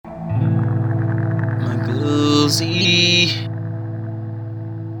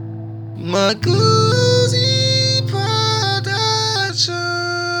Magoozy Productions.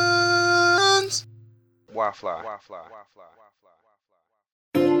 Wi-Fi.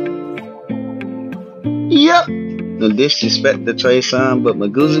 Yep. No disrespect to Trey Son, but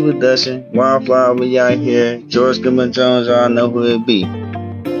Magoozy Production, Wildflower, we out here. George Goomba Jones, y'all know who it be.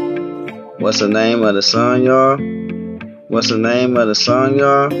 What's the name of the song, y'all? What's the name of the song,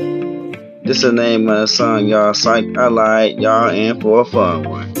 y'all? This the name of the song, y'all. Psych, I lied, y'all in for a fun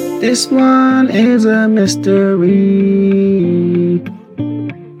one. This one is a mystery.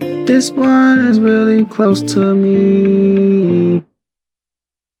 This one is really close to me.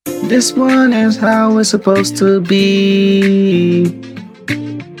 This one is how it's supposed to be.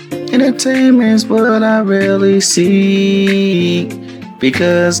 Entertainment's what I really seek.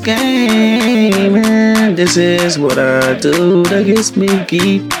 Because gaming, this is what I do that gets me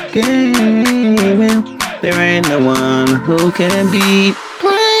geek. Gaming, there ain't no one who can beat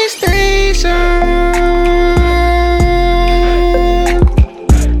PlayStation.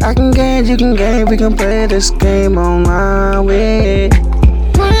 I can game, you can game, we can play this game online with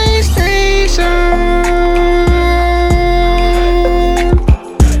PlayStation.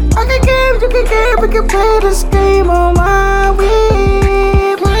 I can game, you can game, we can play this game online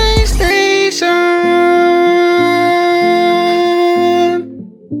with PlayStation.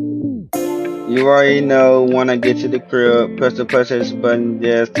 You already know, when I get to the crib, press the PlayStation button,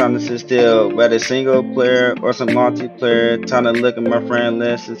 yeah, it's time to sit still. Whether single player or some multiplayer, time to look at my friend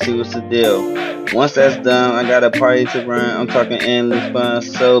list and see what's the deal. Once that's done, I got a party to run, I'm talking endless fun,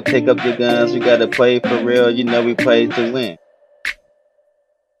 so pick up your guns, we gotta play for real, you know we play to win.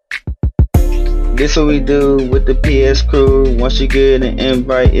 This what we do with the PS crew. Once you get an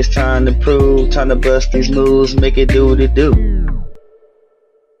invite, it's time to prove. Time to bust these moves, make it do what it do.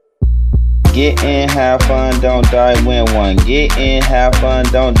 Get in, have fun, don't die, win one. Get in, have fun,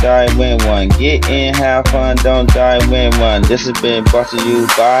 don't die, win one. Get in, have fun, don't die, win one. This has been brought to you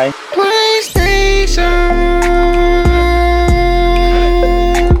by PlayStation.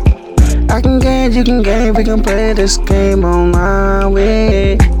 I can game, you can game, we can play this game online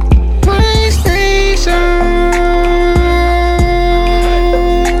with PlayStation.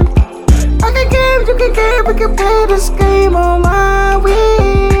 I can game, you can game, we can play this game online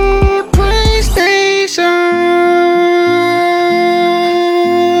with PlayStation.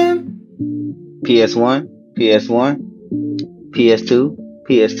 PS1, PS1, PS2,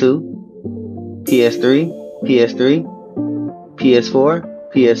 PS2, PS3, PS3, PS4,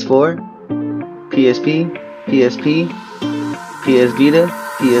 PS4, PSP, PSP, PS Vita,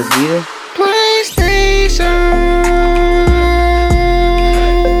 PS Vita, PlayStation.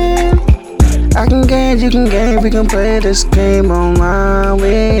 I can game, you can game, we can play this game online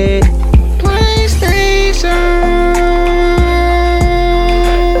with PlayStation.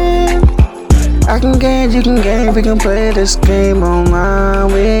 I can game, you can game, we can play this game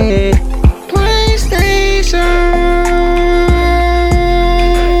online with PlayStation.